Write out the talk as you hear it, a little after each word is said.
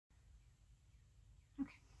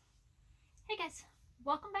guys,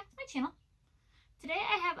 welcome back to my channel. Today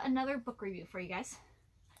I have another book review for you guys.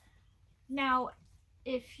 Now,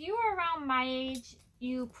 if you are around my age,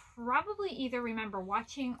 you probably either remember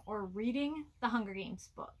watching or reading the Hunger Games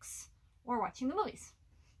books or watching the movies.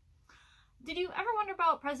 Did you ever wonder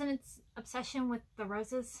about President's obsession with the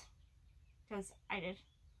roses? Because I did.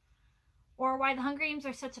 Or why the Hunger Games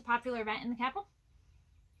are such a popular event in the capital?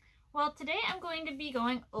 Well, today I'm going to be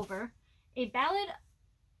going over The Ballad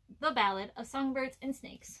of Songbirds and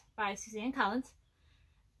Snakes by Suzanne Collins.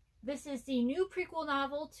 This is the new prequel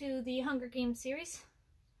novel to the Hunger Games series,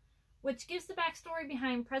 which gives the backstory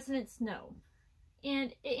behind President Snow.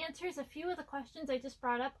 And it answers a few of the questions I just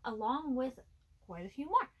brought up, along with quite a few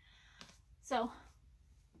more. So,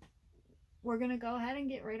 we're going to go ahead and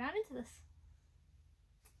get right on into this.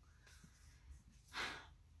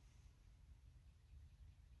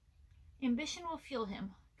 Ambition will fuel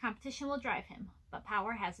him, competition will drive him, but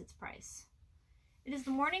power has its price. It is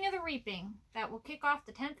the morning of the reaping that will kick off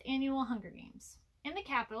the 10th annual Hunger Games. In the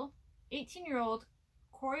capital, 18-year-old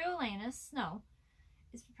Coriolanus Snow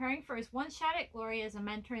is preparing for his one shot at glory as a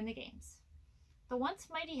mentor in the games. The once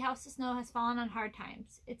mighty House of Snow has fallen on hard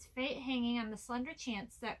times, its fate hanging on the slender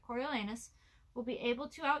chance that Coriolanus will be able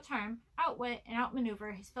to outcharm, outwit, and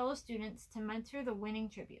outmaneuver his fellow students to mentor the winning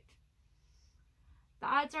tribute. The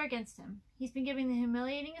odds are against him. He's been given the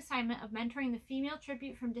humiliating assignment of mentoring the female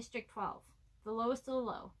tribute from District 12, the lowest of the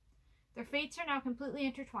low. Their fates are now completely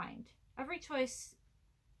intertwined. Every choice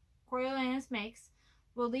Coriolanus makes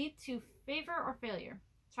will lead to favor or failure,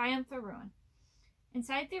 triumph or ruin.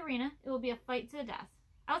 Inside the arena, it will be a fight to the death.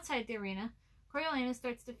 Outside the arena, Coriolanus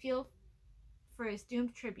starts to feel for his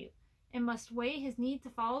doomed tribute and must weigh his need to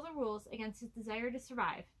follow the rules against his desire to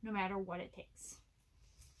survive, no matter what it takes.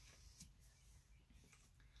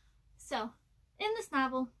 So, in this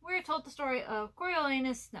novel, we're told the story of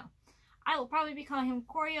Coriolanus Snow. I will probably be calling him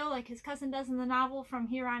Corio like his cousin does in the novel from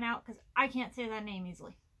here on out because I can't say that name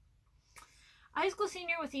easily. A high school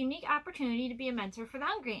senior with a unique opportunity to be a mentor for the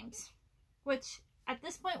Hunger Games, which at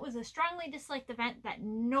this point was a strongly disliked event that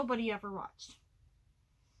nobody ever watched.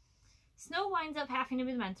 Snow winds up having to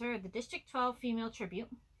be the mentor of the District 12 female tribute,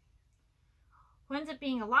 who ends up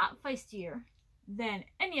being a lot feistier than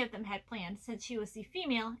any of them had planned since she was the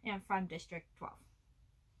female and from District 12.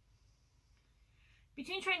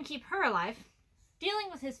 Between trying to keep her alive, dealing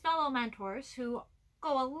with his fellow mentors who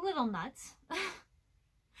go a little nuts,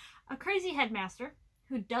 a crazy headmaster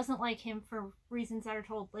who doesn't like him for reasons that are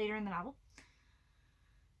told later in the novel,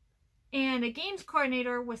 and a games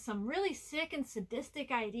coordinator with some really sick and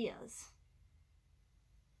sadistic ideas.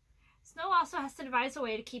 Snow also has to devise a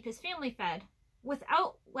way to keep his family fed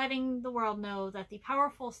without letting the world know that the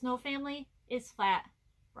powerful Snow family is flat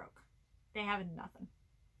broke. They have nothing.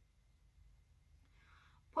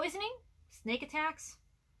 Poisoning, snake attacks,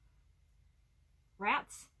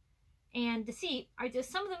 rats, and deceit are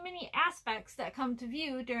just some of the many aspects that come to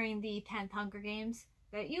view during the 10th Hunger Games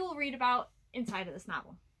that you will read about inside of this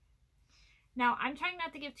novel. Now, I'm trying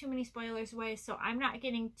not to give too many spoilers away, so I'm not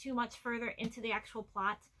getting too much further into the actual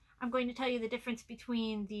plot. I'm going to tell you the difference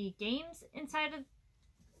between the games inside of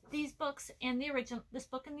these books and this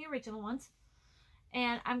book and the original ones.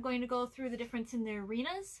 And I'm going to go through the difference in the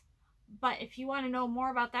arenas. But if you want to know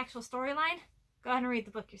more about the actual storyline, go ahead and read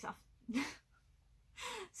the book yourself.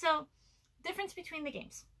 So, difference between the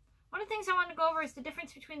games. One of the things I want to go over is the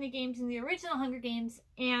difference between the games in the original Hunger Games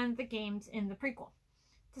and the games in the prequel.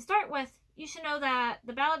 To start with, you should know that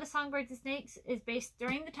The Ballad of Songbirds and Snakes is based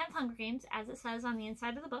during the 10th Hunger Games, as it says on the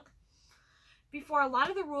inside of the book, before a lot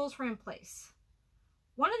of the rules were in place.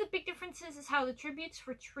 One of the big differences is how the tributes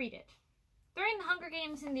were treated. During the Hunger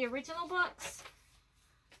Games in the original books,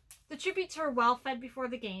 the tributes are well fed before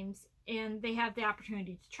the games, and they have the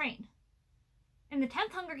opportunity to train. In the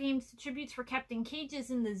 10th Hunger Games, the tributes were kept in cages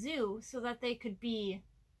in the zoo so that they could be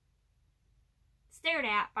stared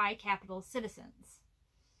at by capital citizens.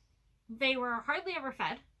 They were hardly ever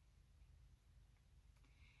fed.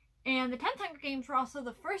 And the 10th Hunger Games were also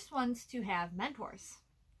the first ones to have mentors.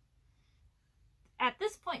 At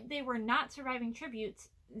this point, they were not surviving tributes.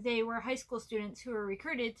 They were high school students who were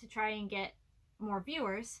recruited to try and get more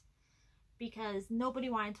viewers because nobody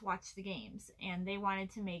wanted to watch the games and they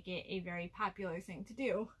wanted to make it a very popular thing to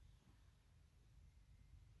do.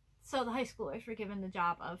 So the high schoolers were given the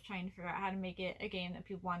job of trying to figure out how to make it a game that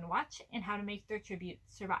people wanted to watch and how to make their tribute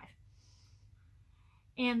survive.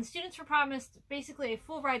 And the students were promised basically a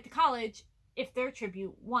full ride to college if their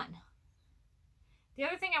tribute won. The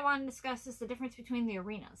other thing I want to discuss is the difference between the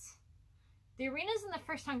arenas. The arenas in the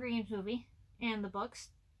first Hunger Games movie and the books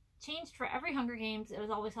changed for every Hunger Games. It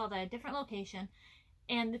was always held at a different location,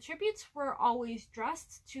 And the tributes were always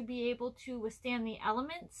dressed to be able to withstand the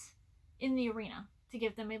elements in the arena, to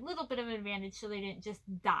give them a little bit of an advantage so they didn't just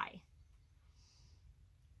die.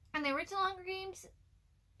 In the original Hunger Games,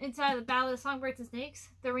 inside the Ballad of Songbirds and Snakes,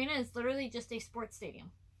 the arena is literally just a sports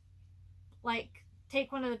stadium. Like,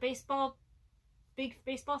 take one of the big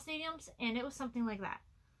baseball stadiums, and it was something like that.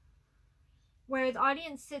 Where the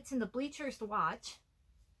audience sits in the bleachers to watch.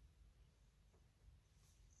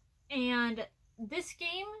 And this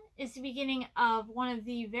game is the beginning of one of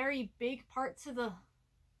the very big parts of the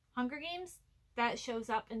Hunger Games that shows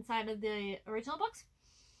up inside of the original books.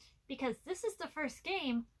 Because this is the first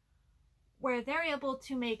game where they're able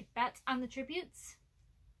to make bets on the tributes,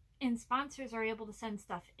 and sponsors are able to send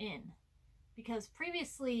stuff in. Because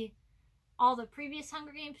previously, all the previous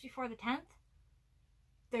Hunger Games before the 10th,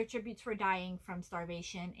 their tributes were dying from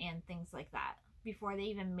starvation and things like that before they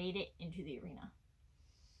even made it into the arena.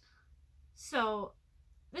 So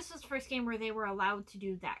this was the first game where they were allowed to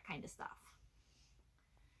do that kind of stuff.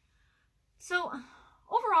 So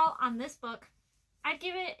overall on this book, I'd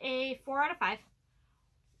give it a 4 out of 5.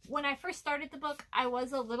 When I first started the book, I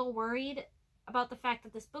was a little worried about the fact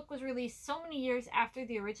that this book was released so many years after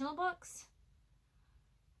the original books.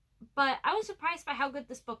 But I was surprised by how good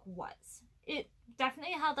this book was. It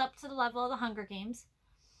definitely held up to the level of the Hunger Games.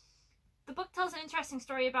 The book tells an interesting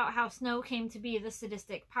story about how Snow came to be the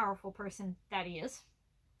sadistic, powerful person that he is.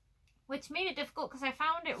 Which made it difficult because I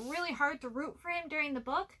found it really hard to root for him during the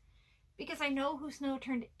book, because I know who Snow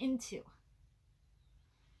turned into.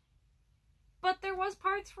 But there was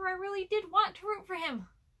parts where I really did want to root for him.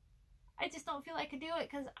 I just don't feel I could do it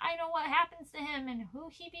because I know what happens to him and who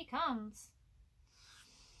he becomes.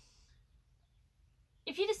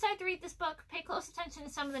 If you decide to read this book, pay close attention to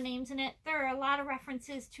some of the names in it. There are a lot of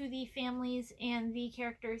references to the families and the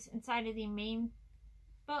characters inside of the main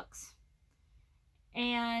books.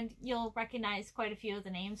 And you'll recognize quite a few of the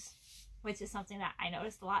names, which is something that I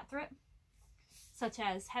noticed a lot through it. Such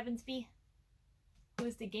as Heavensby, who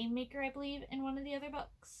is the game maker, I believe, in one of the other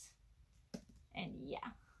books. And yeah.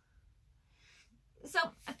 So,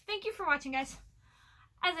 thank you for watching, guys.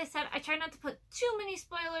 As I said, I try not to put too many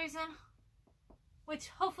spoilers in, which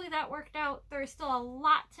hopefully that worked out. There is still a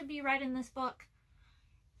lot to be read in this book.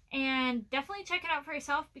 And definitely check it out for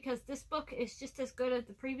yourself, because this book is just as good as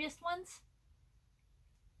the previous ones.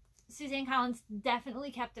 Suzanne Collins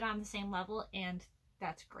definitely kept it on the same level, and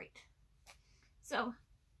that's great. So,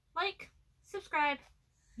 like, subscribe,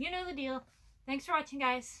 you know the deal. Thanks for watching,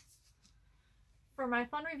 guys. For my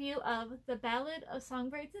fun review of The Ballad of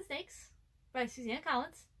Songbirds and Snakes by Suzanne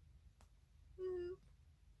Collins.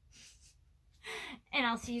 And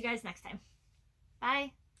I'll see you guys next time.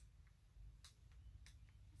 Bye.